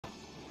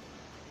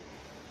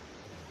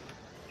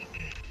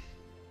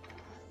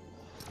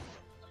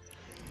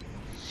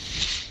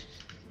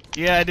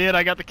Yeah, I did.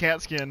 I got the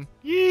cat skin.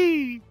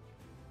 Yee!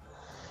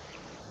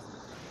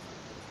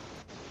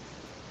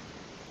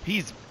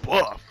 He's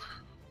buff.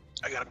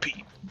 I gotta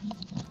pee.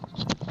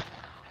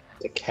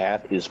 The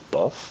cat is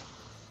buff?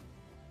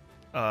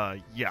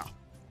 Yeah.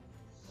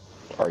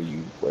 Are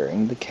you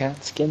wearing the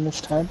cat skin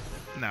this time?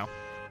 No.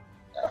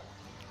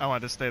 I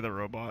wanted to stay the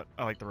robot.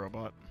 I like the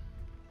robot.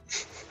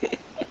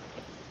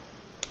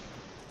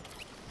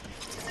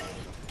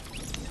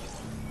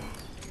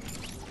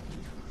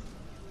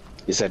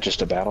 Is that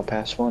just a battle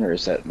pass one, or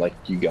is that like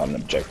you got an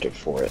objective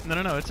for it?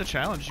 No, it's a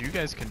challenge you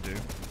guys can do.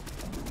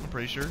 I'm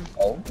pretty sure.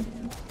 Oh.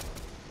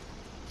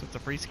 So it's a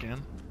free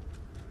skin.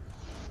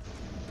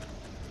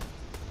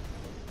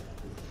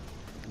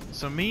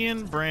 So me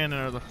and Brandon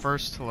are the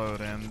first to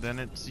load in, then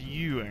it's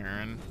you,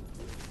 Aaron.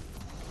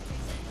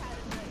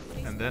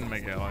 And then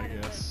Miguel, I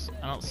guess.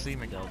 I don't see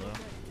Miguel though.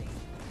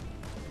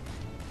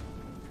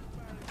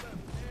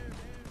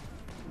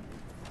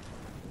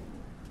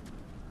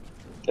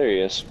 There he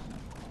is.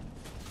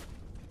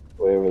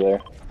 Way over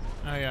there.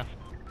 Oh yeah.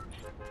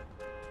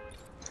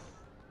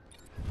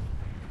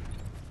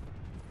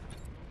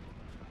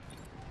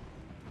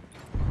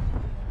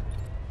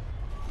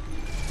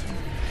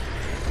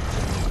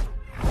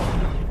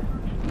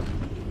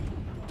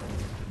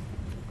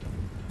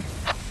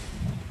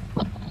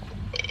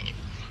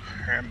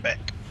 I'm back.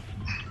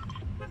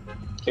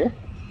 Here?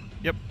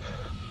 Yep.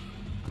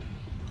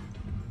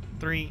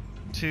 3,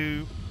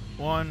 2,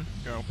 1,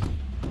 go.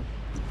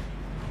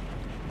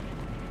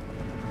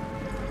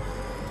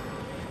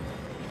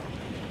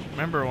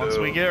 Remember, once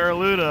we get our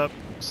loot up,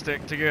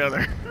 stick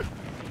together.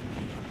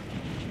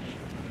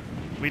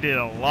 We did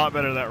a lot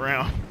better that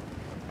round.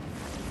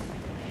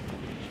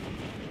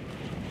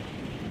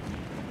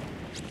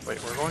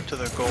 Wait, we're going to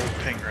the gold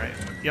ping, right?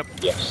 Yep.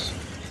 Yes.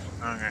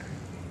 Okay.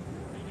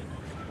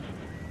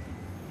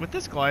 With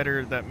this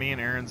glider that me and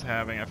Aaron's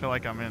having, I feel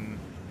like I'm in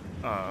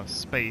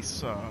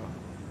space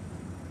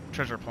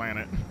treasure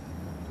planet.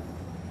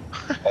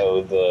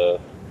 Oh, the...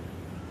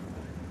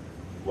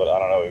 What, I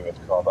don't know what it's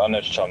called. I know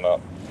what you're talking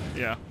about.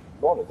 Yeah.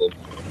 What is it?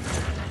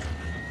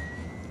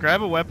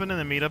 Grab a weapon and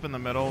then meet up in the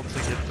middle to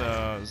get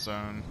the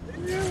zone.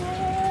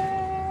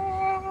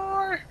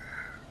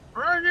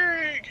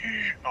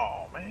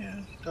 Oh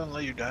man, doesn't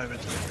let you dive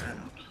into the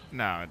ground.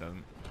 No, it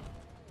doesn't.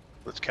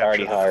 Let's I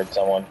already capture hired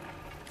someone.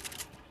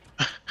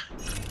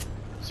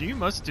 So you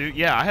must do,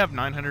 yeah, I have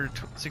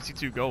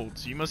 962 gold,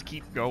 so you must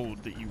keep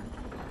gold that you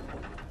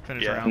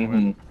finish round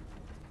with.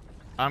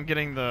 I'm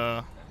getting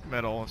the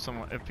medal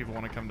if people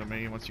want to come to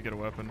me once you get a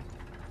weapon.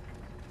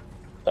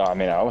 Oh, I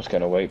mean, I was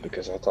gonna wait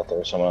because I thought there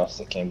was someone else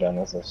that came down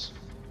with us.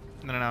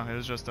 No, it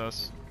was just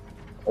us.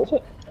 Was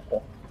it?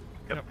 Okay.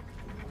 Yep.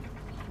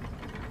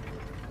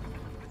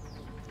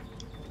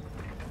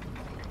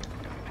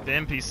 The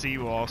NPC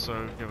will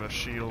also give us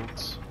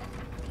shields.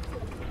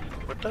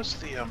 What does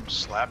the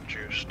slap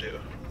juice do?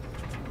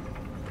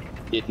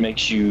 It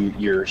makes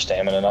your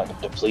stamina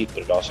not deplete,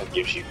 but it also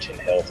gives you 10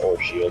 health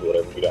or shield,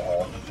 whatever you don't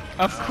have.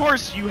 Of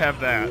course you have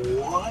that.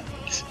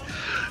 What?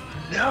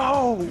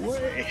 No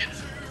way!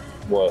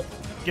 What?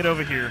 Get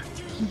over here.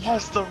 He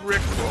has the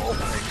Rickroll.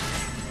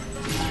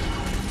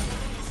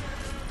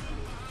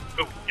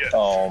 Oh, yeah.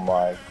 Oh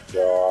my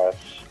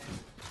gosh.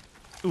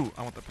 Ooh,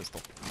 I want the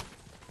pistol.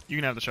 You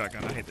can have the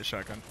shotgun. I hate the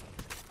shotgun.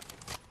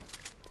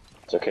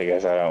 It's okay,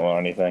 guys, I don't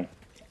want anything.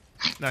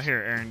 Now here,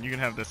 Aaron, you can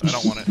have this. I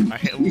don't want it. I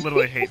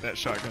literally hate that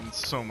shotgun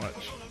so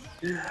much.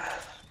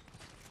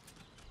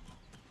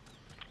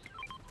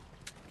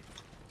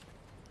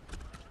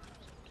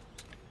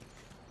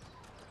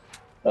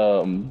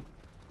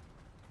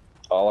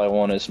 All I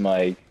want is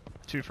my...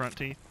 2 front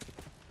teeth.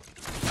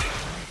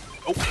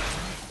 Oh!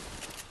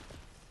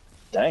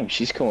 Dang,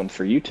 she's going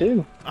for you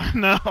too. I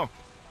know.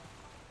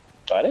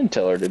 I didn't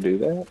tell her to do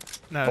that.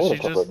 No, she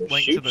just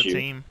linked to the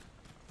team.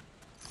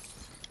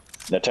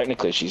 Now,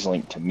 technically, she's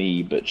linked to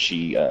me, but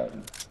she'll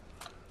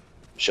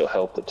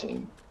help the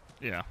team.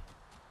 Yeah.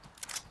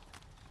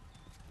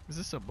 Is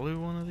this a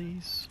blue one of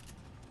these?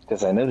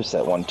 Because I noticed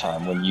that one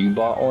time when you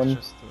bought one,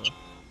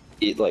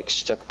 it like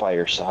stuck by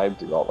your side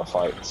through all the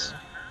fights.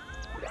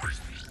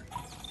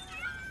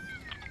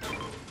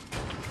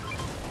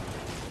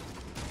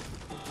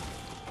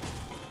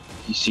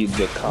 You see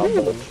the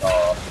combo?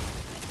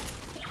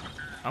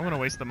 I'm gonna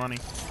waste the money.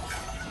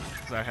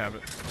 Cause I have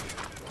it.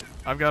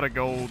 I've got a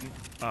gold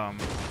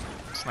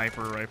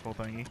sniper rifle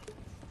thingy.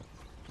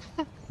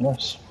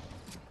 Nice.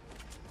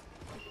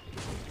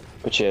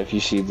 But yeah, if you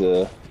see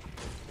the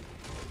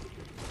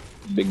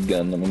big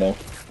gun, let me know.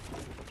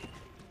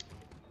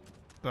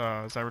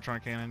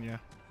 Cybertron cannon, yeah.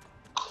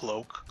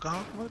 Cloak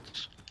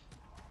gauntlets?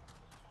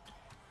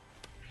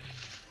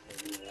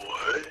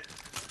 What?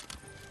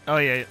 Oh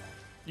yeah,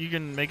 you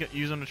can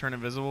use them to turn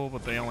invisible,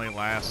 but they only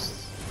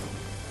last.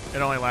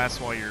 It only lasts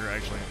while you're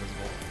actually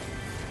invisible,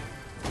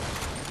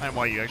 and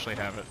while you actually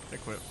have it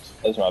equipped.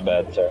 That's my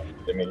bad, sorry.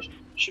 Didn't mean to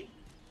shoot.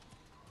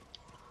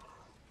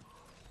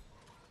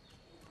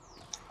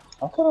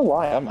 I'm gonna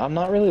lie, I'm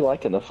not really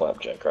liking the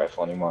flapjack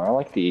rifle anymore. I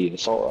like the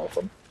assault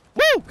rifle.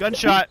 Woo!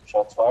 Gunshot!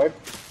 Shots fired.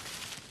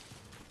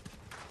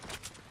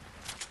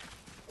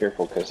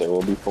 Careful, because there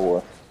will be 4.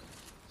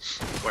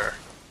 Where?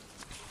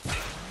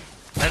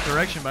 That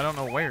direction, but I don't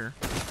know where.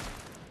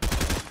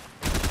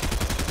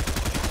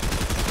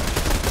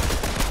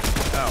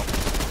 Oh.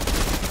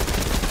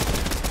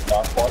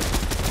 Knock 1.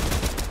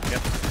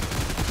 Yep.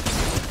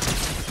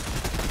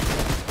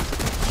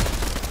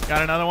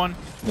 Got another one.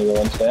 The other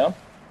one's down.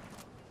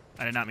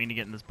 I did not mean to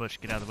get in this bush.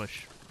 Get out of the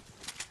bush.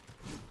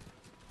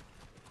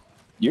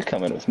 You're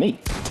coming with me.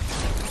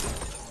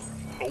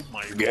 Oh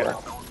my Miguel.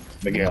 god.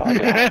 Miguel, I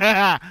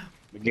got him.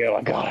 Miguel,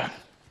 I got him.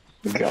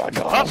 Miguel, I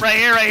got Oh, him. right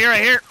here, right here,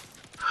 right here.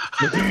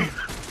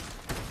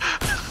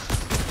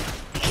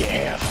 You can't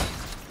have him.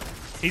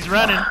 He's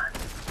running.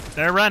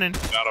 They're running.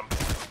 Got him.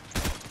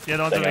 The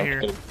other one's over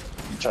here. You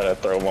try to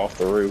throw him off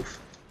the roof.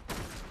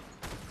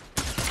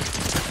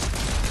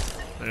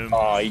 Boom.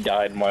 Oh, he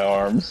died in my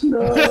arms.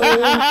 No.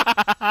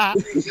 That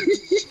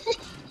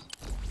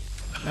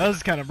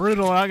was kind of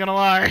brutal, not gonna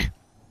lie.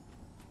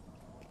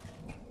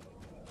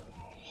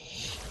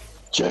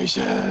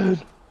 Jason!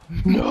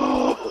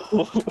 No!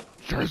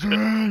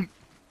 Jason!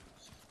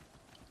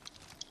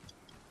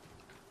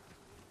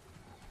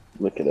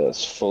 Look at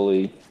us,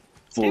 fully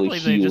Can't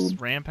believe they healed.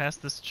 just ran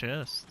past this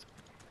chest.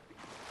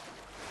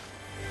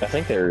 I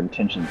think their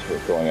intentions were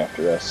going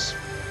after us.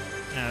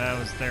 Yeah, that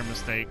was their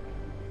mistake.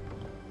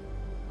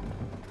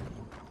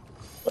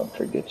 Don't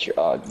forget your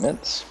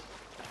augments.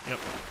 Yep.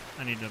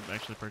 I need to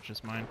actually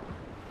purchase mine.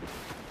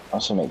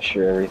 Also make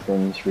sure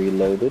everything's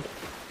reloaded.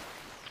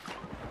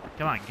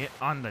 Come on, get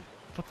on the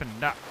flippin'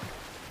 dock.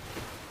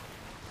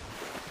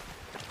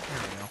 There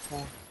we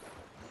go.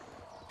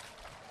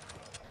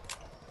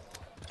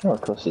 Oh, we're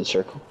close to the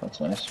circle.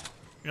 That's nice.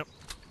 Yep.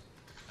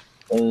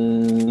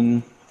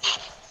 You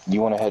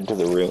want to head to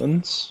the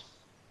ruins?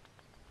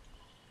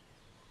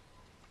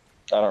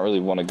 I don't really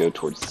want to go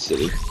towards the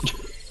city.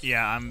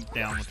 Yeah, I'm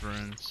down with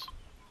ruins.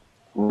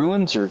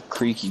 Ruins or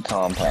creaky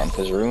compound,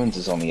 because ruins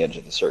is on the edge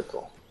of the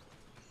circle.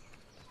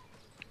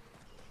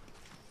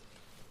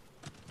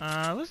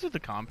 Let's do the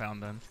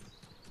compound then.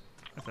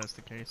 If that's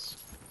the case.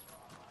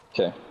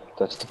 Okay,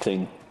 that's the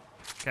ping.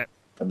 Okay.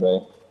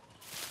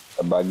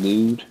 Bye,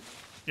 dude.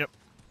 Yep.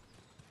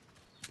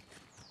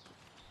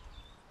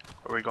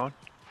 Where are we going?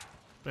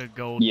 The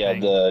gold Yeah,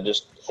 thing.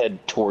 just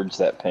head towards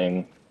that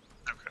ping,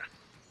 Okay.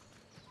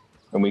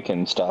 and we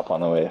can stop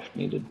on the way if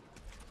needed.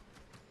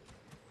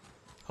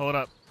 Hold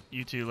up.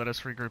 You two, let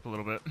us regroup a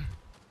little bit.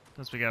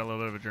 Since we got a little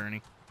bit of a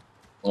journey.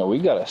 Well, we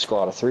got a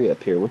squad of 3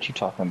 up here. What you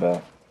talking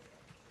about?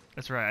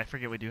 That's right, I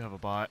forget we do have a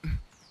bot.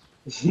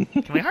 Can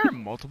we hire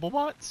multiple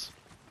bots?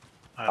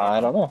 I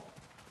don't know.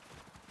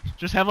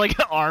 Just have like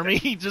an army,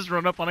 just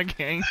run up on a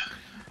gang?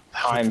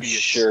 I'm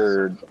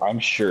sure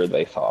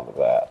they thought of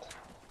that,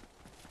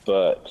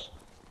 but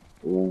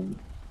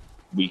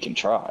we can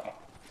try.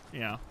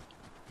 Yeah.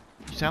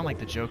 You sound like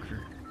the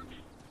Joker.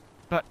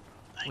 But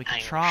we can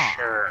try.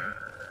 Sure.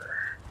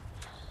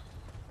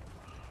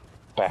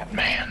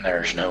 Batman,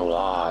 there's no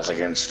laws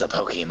against the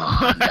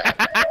Pokemon.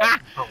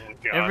 Oh my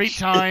gosh. Every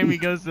time he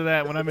goes to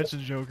that when I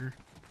mention Joker.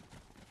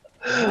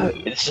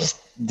 It's just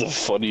the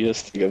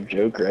funniest thing of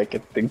Joker I can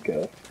think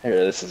of.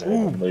 Here, this is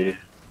randomly.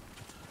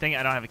 Dang it,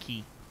 I don't have a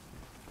key.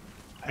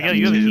 Miguel,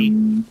 you have a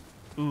key?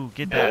 Ooh,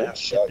 get that. Get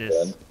Shotgun.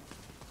 this.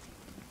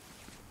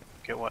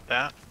 Get what,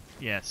 that?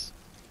 Yes.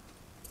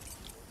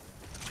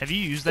 Have you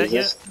used that Is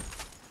yet? this-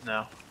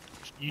 No.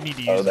 You need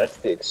to use Oh, it. that's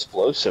the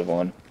explosive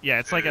one. Yeah,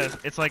 it's like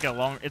a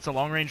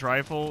long range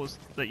rifle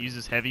that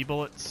uses heavy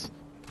bullets,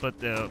 but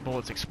the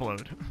bullets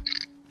explode.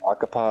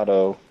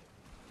 Acapado.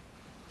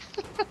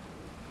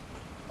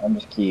 I'm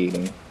just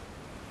kidding. Did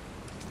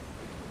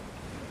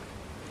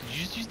you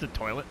just use the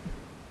toilet?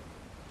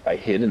 I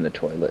hid in the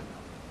toilet.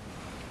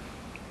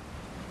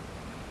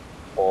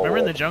 Oh, Remember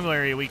in the jungle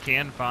area we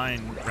can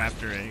find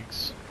raptor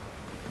eggs.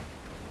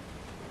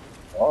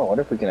 oh, I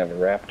wonder if we can have a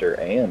raptor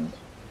and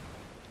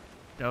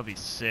That would be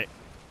sick.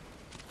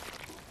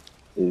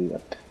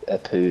 a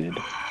pood.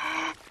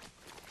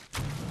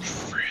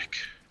 Frick.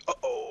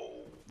 Uh-oh.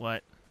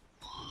 What?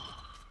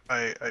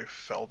 I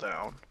fell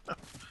down.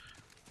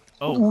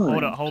 Oh, Ooh.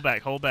 hold up, hold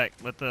back.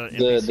 Let the The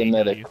NPC heal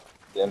medic, you.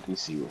 the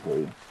NPC will hold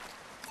you.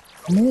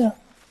 Come here.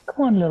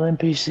 Come on, little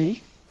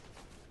NPC.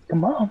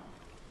 Come on.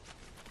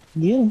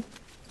 Get him.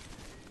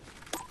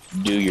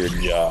 Do your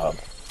job.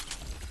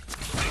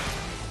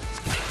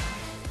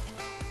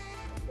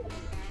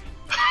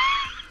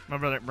 My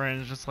brother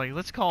Brandon's just like,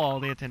 let's call all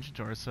the attention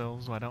to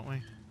ourselves, why don't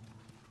we?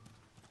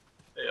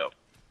 Yep.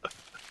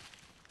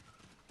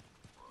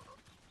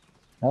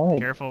 How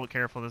Careful,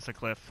 careful, this is a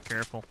cliff.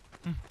 Careful.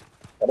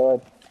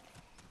 do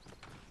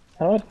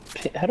I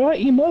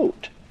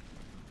emote?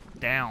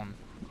 Down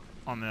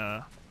on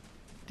the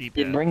deep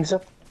It end. brings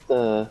up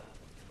the.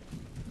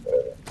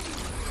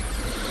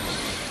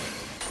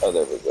 Oh,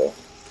 there we go.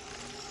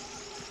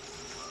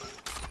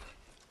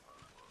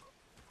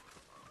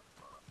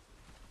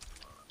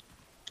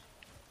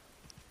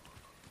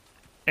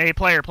 Hey,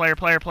 player.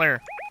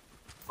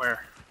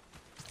 Where?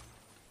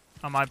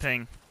 On my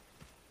ping.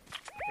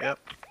 Yep.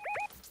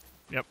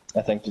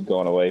 I think you're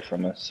going away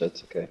from us, so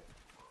it's okay.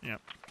 Yep.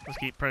 Let's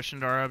keep pressing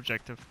to our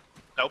objective.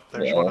 Nope,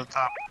 there's one on the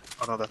top.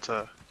 Oh no, that's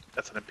an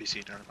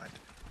NPC. Never mind.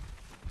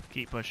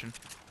 Keep pushing.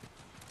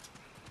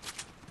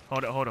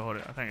 Hold it, hold it, hold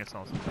it. I think I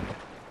saw something.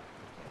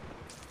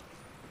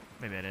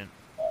 Maybe I didn't.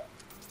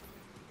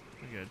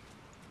 We're good.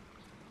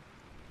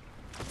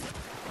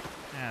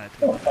 Yeah,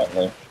 that's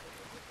good.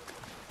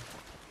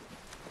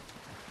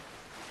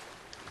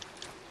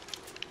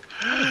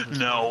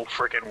 No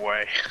freaking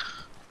way.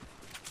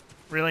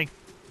 Really?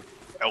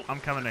 Nope. I'm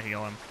coming to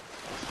heal him.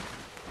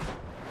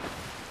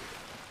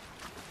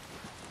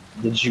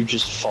 Did you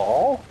just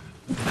fall?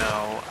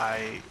 No,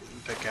 I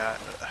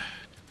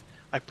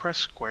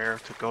pressed square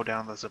to go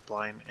down the zip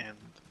line and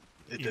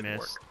it didn't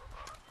work.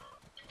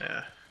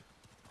 Yeah.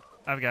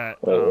 I've got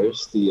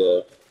where's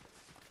the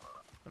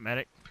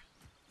medic?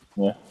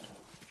 Yeah.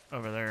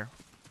 Over there.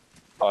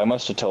 Oh, I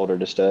must have told her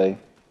to stay.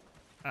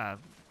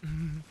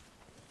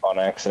 On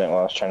accident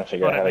while I was trying to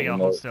figure out how to get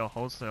hold still,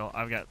 hold still.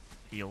 I've got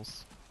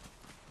heals.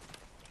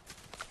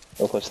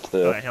 Oh, what's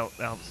the... Oh, that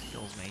helps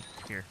heals me.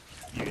 Here,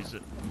 use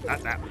it.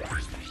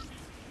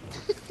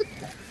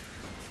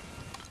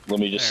 Let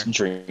me just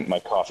drink my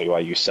coffee while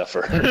you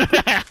suffer.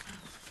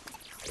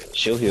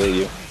 She'll heal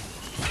you.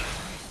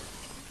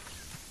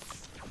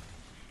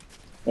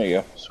 There you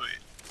go. Sweet.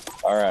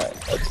 Alright,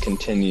 let's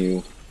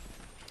continue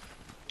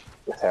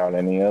without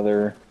any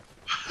other...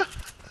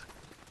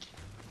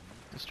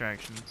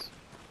 distractions.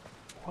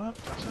 What?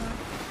 What's that?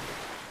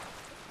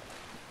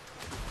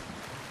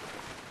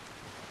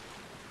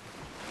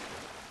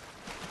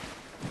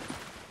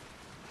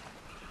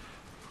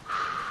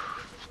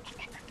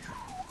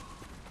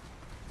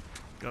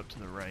 Go up to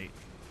the right.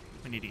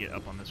 We need to get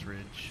up on this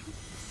ridge.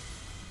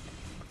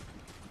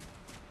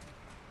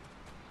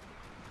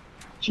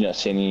 Did you not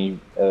see any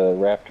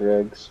raptor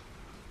eggs?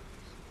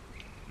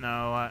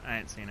 No, I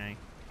ain't seen any.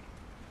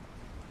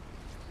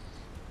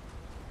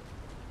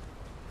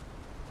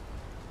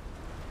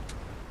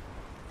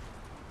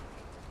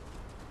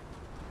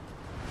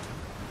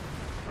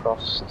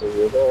 Across the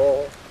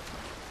river,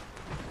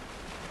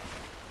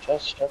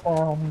 just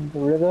around the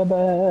river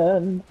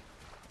bend.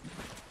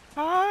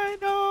 I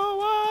know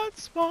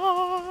what's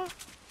more.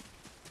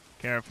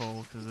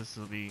 Careful, because this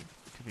could be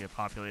a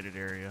populated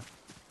area.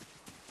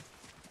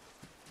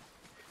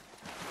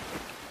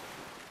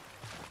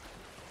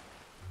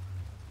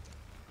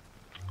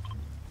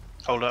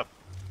 Hold up.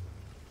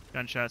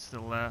 Gunshots to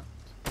the left.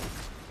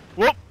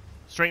 Whoop!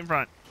 Straight in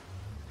front.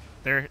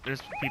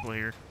 There's people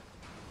here.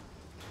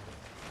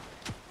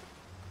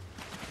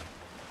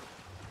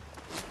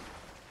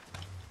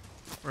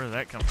 Where did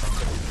that come from?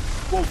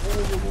 Whoa,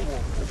 whoa, whoa, whoa,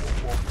 whoa,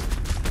 whoa,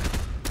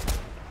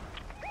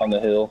 whoa. On the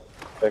hill,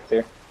 back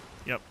there.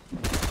 Yep.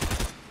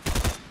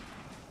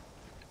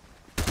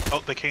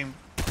 Oh, they came.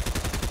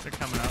 They're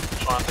coming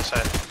up. On this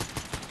side.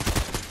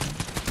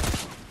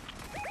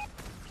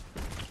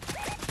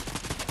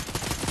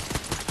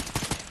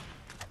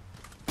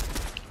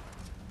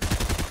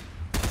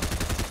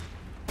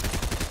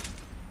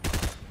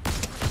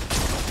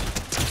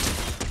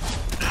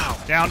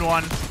 Ow. Downed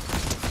one.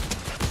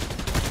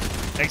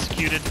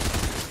 Executed.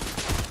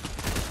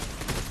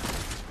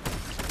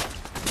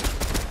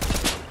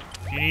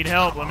 If you need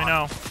help, let me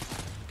know.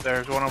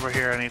 There's one over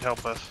here I need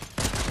help with.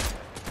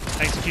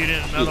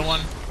 Executed another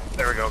one.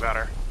 There we go, got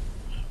her.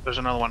 There's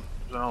another one.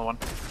 There's another one.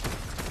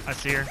 I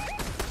see her.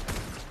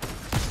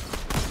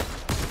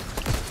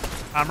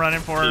 I'm running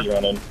for her. Keep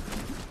running.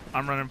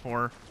 I'm running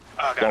for her.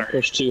 Oh, got Don't her.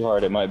 push too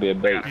hard, it might be a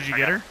bait. Did you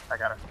get her? I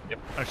got her. Yep.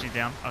 Oh, she's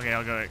down. Okay,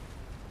 I'll go.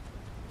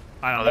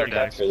 I don't they're know.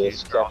 Capture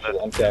this.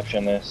 I'm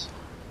capturing this.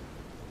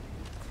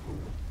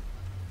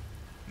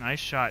 Nice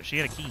shot. She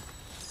had a key.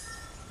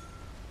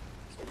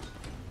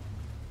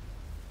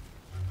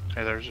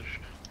 Hey,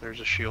 there's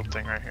a shield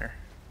thing right here.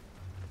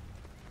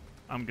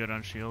 I'm good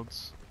on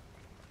shields.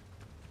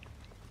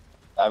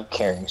 I'm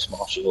carrying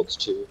small shields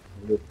too.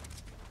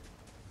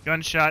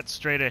 Gunshots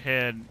straight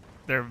ahead.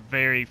 They're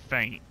very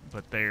faint,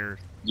 but they're...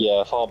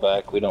 Yeah, fall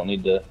back. We don't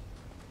need to...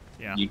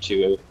 Yeah. You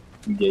two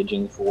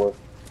engaging for.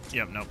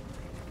 Yep, nope.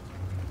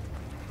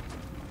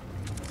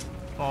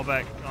 Fall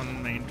back on the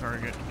main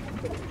target.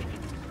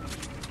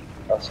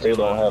 I still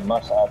don't have my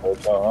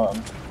sidearms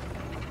on.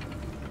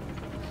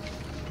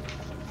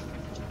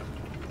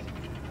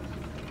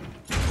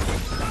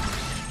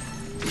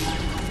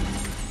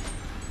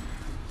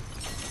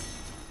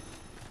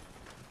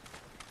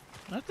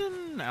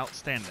 Nothing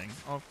outstanding.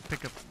 I'll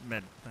pick up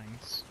med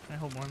things. Can I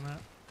hold more than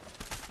that?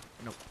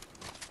 Nope.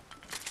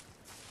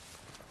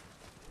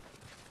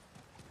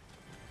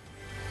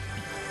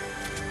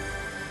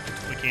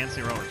 We can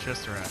see where all the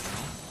chests are at now.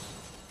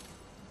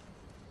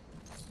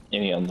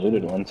 Any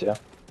unlooted ones, yeah.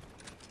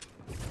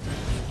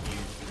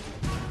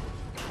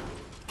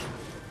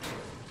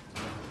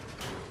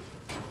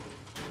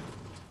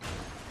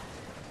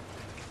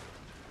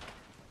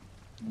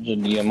 There's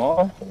a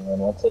DMR, and then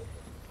that's it.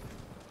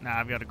 Nah,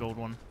 I've got a gold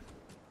one.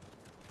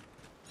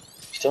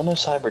 Still no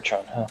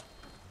Cybertron, huh?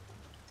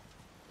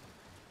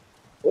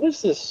 What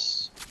is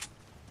this?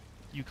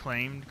 You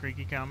claimed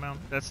Creaky Compound?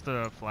 That's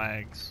the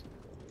flags.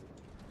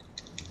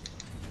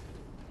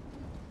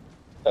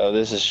 Oh,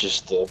 this is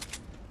just the...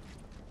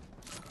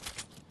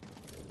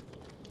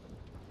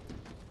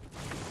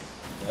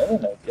 I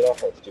don't know. Get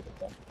off that stupid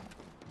thing.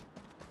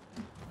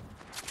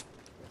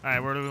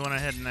 Alright, where do we want to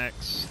head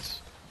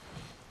next?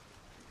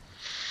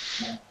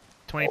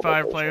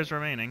 25 players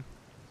remaining.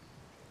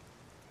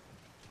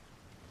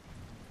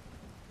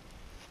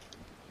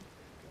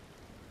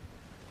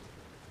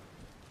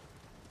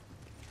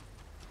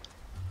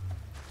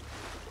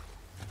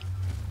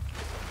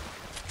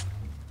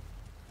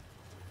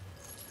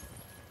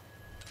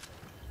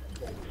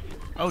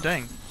 Oh,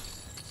 dang.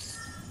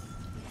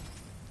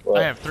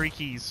 What? I have 3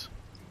 keys.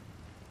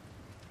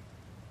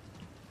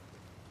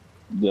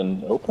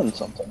 Then open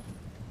something.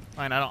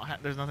 Fine, I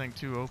don't there's nothing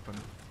to open.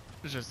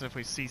 It's just if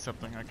we see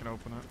something, I can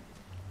open it.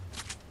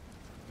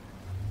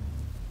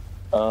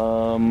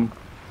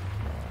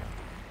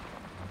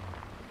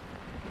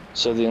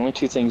 So the only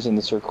 2 things in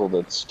the circle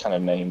that's kind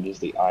of named is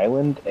the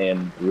island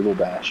and Brutal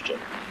Bastion.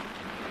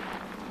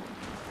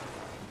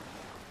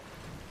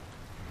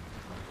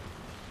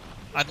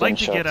 I'd like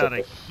to get out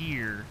of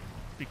here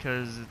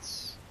because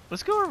it's...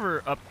 Let's go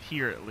over up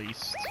here at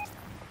least.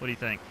 What do you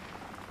think?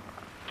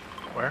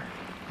 Where?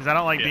 Because I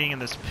don't like being in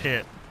this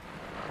pit.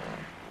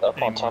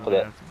 Up on top of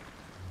that.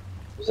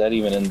 Was that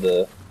even in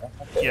the...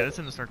 Okay. Yeah, it's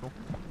in the circle.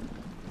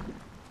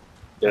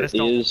 There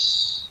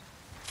is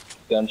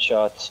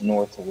gunshots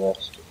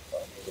northwest.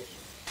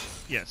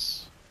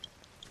 Yes.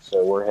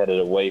 So we're headed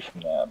away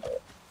from that,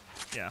 but...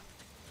 Yeah.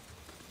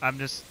 I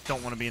just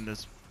don't want to be in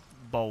this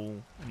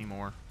bowl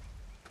anymore.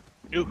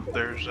 Ooh,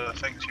 there's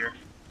things here.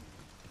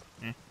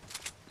 Eh.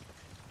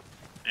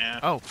 Yeah.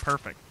 Oh,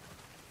 perfect.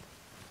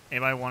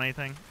 Anybody want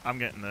anything? I'm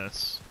getting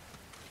this.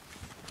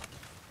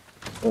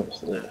 What's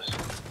this?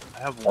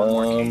 I have one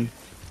more key.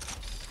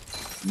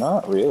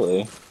 Not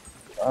really.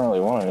 I don't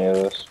really want any of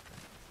this.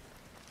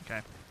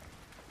 Okay.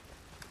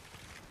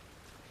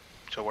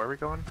 So where are we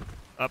going?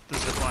 Up the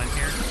zip line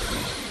here.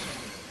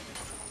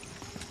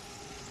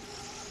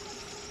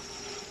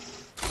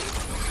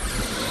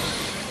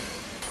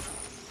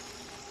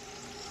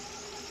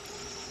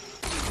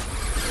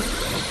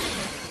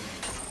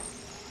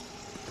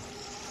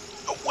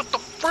 Oh, what the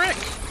frick?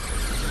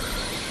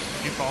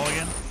 Did you fall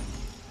again?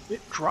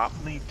 It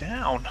dropped me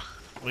down.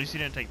 At least you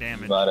didn't take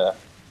damage. But,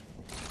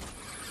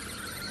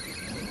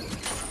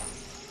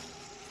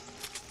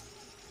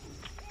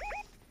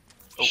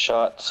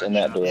 shots in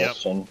that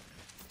direction. Yep.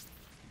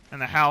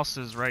 And the house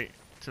is right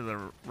to the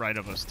right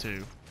of us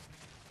too.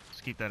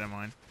 Just keep that in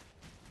mind.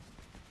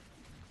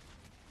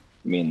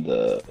 You mean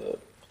the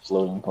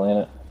floating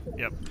planet?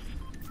 Yep.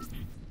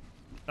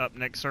 Up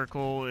next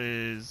circle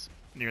is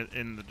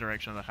in the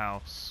direction of the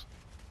house.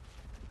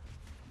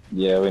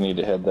 Yeah, we need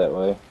to head that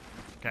way.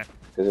 Okay.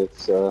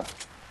 Because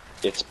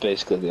it's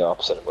basically the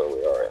opposite of where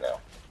we are right now.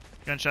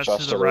 Gunshots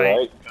Shots to the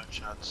right.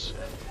 Gunshots.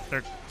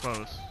 They're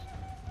close.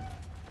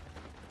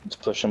 Let's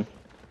push them.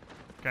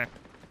 Okay.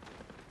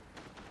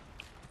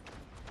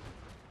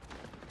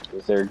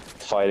 They're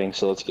fighting,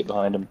 so let's get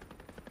behind them.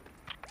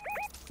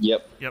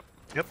 Yep. Yep.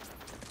 Yep.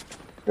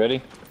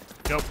 Ready?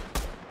 Go.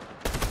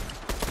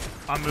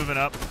 I'm moving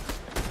up.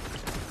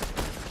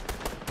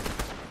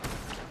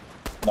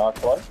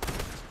 Knocked one.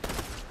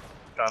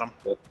 Got him.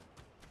 Yep.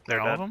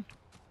 They're all dead. of them?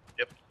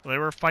 Yep. Well, they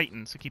were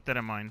fighting, so keep that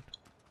in mind.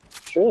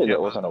 Surely Yep.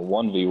 that wasn't a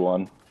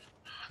 1v1.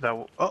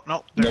 Oh no.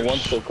 No There's...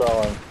 one's still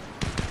crawling.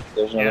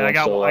 There's Yeah, I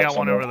got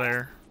one over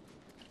there.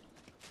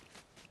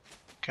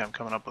 Okay, I'm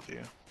coming up with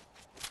you.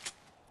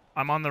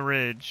 I'm on the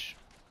ridge.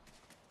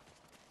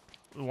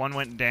 The one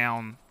went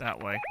down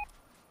that way.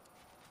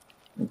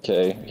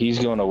 Okay, he's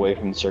going away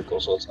from the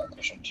circle, so let's not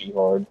push him too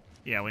hard.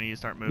 Yeah, we need to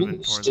start moving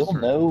towards Still the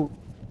circle. no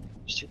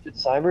stupid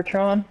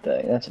Cybertron?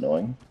 Dang, that's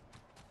annoying.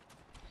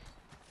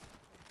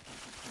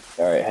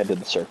 Alright, head to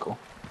the circle.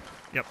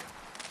 Yep.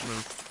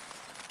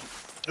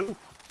 Move. Ooh,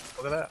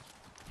 look at that.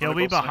 He'll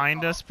be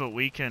behind us, but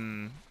we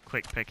can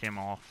quick pick him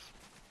off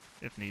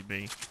if need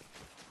be.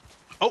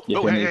 Oh, Yeah,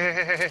 oh,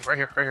 hey, right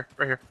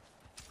here.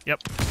 Yep.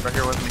 Right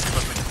here with me.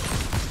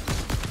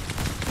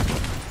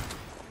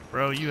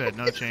 Bro, you had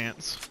no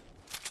chance.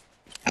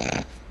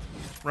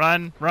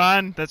 Run,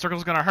 run! That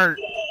circle's gonna hurt.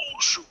 Oh,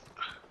 shoot.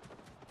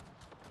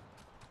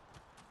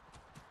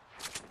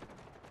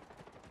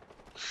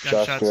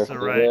 Gunshots to the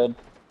right. Head.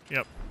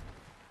 Yep.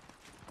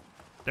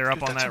 They're up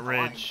Dude, on that's that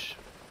blind. ridge.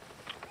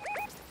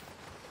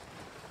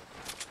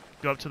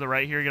 Go up to the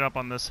right here, get up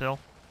on this hill.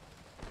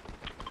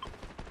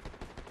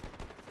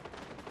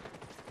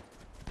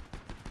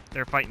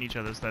 They're fighting each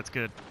other, so that's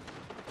good.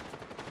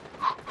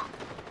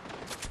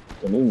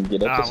 Can we even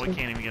get up this We one?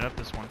 can't even get up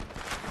this one.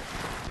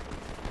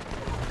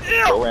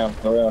 Go around,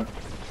 go around.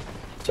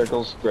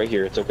 Circles, right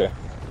here, it's okay.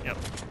 Yep.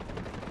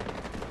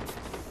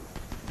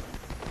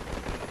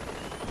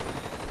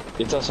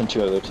 It's us and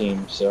 2 other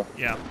teams, so.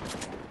 Yeah.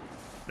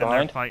 Then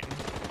Behind? they're fighting.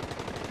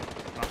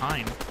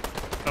 Behind.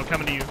 Oh,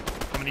 coming to you.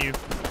 Coming to you.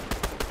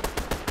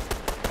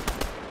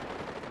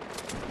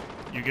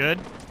 You good?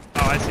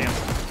 Oh, I see him.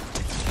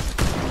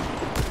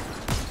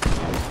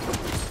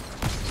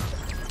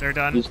 They're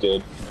done. He's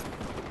good.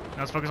 Now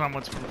let's focus on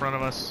what's in front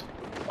of us.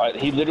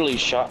 He literally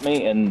shot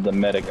me, and the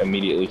medic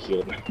immediately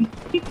healed me.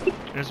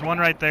 There's one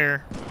right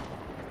there.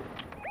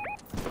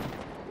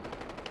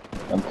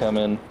 I'm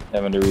coming,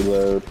 having to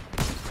reload.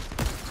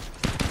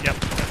 Yep,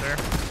 right there.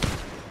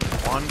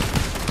 One.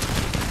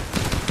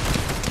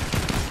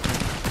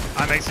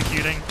 I'm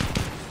executing.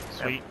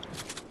 Sweet.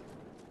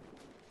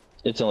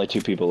 It's only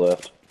 2 people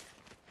left.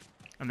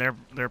 And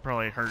they're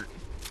probably hurt.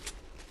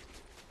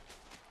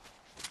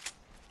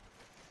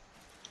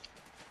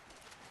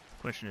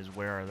 Question is,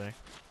 where are they?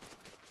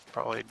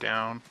 Probably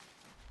down.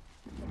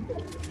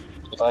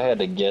 If I had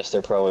to guess,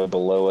 they're probably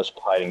below us,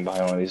 hiding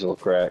behind one of these little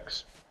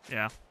cracks.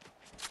 Yeah.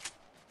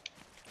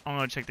 I'm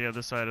gonna check the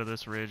other side of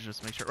this ridge just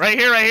to make sure. Right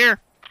here, right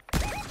here!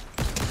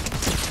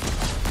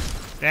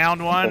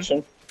 Downed one.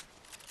 Pushing.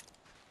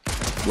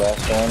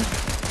 Last one.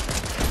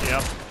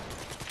 Yep.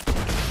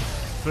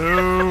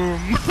 Boom!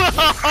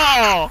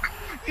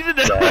 You did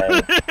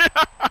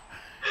that!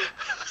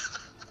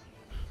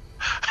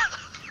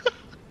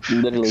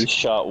 Literally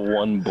shot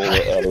one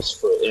bullet at his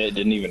foot, and it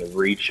didn't even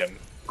reach him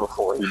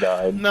before he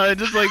died. No, it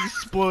just like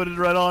exploded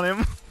right on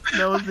him.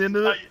 That was the end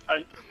of it.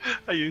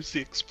 I used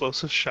the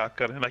explosive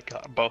shotgun and I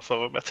got both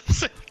of them at the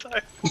same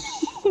time.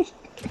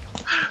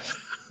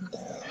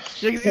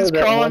 Yeah, 'cause he's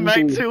crawling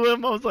back to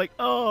him. I was like,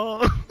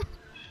 oh.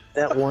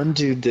 That one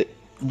dude that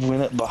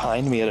went up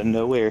behind me out of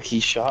nowhere, he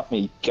shot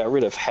me, got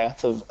rid of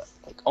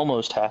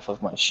almost half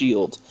of my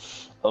shield.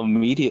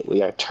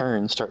 Immediately I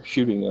turn, start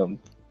shooting him,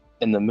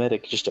 and the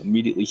medic just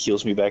immediately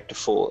heals me back to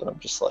full, and I'm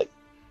just like,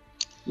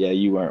 yeah,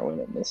 you aren't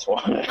winning this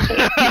one.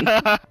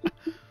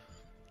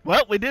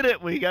 Well, we did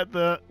it. We got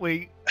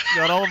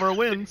all of our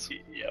wins.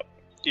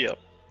 Yep.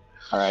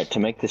 Alright, to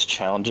make this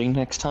challenging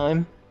next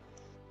time,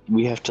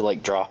 we have to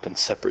like drop in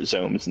separate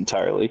zones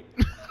entirely.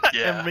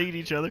 Yeah. And meet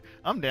each other.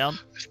 I'm down.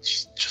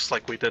 Just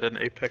like we did in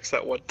Apex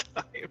that one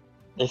time.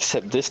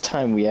 Except this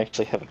time we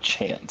actually have a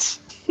chance.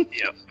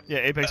 Yep. Yeah,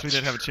 Apex, we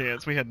didn't have a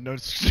chance. We had no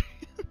chance.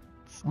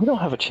 We don't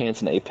have a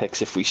chance in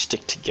Apex if we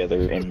stick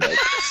together and like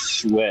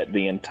sweat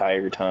the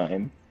entire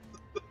time.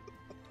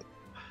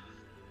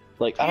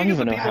 Like, I don't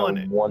even know how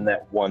we won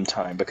that one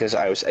time, because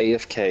I was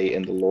AFK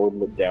and the Lord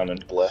looked down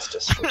and blessed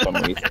us for some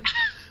reason.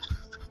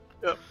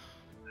 Yep.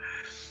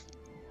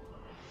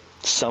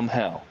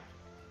 Somehow,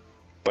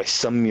 by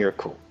some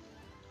miracle,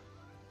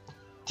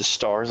 the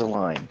stars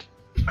aligned.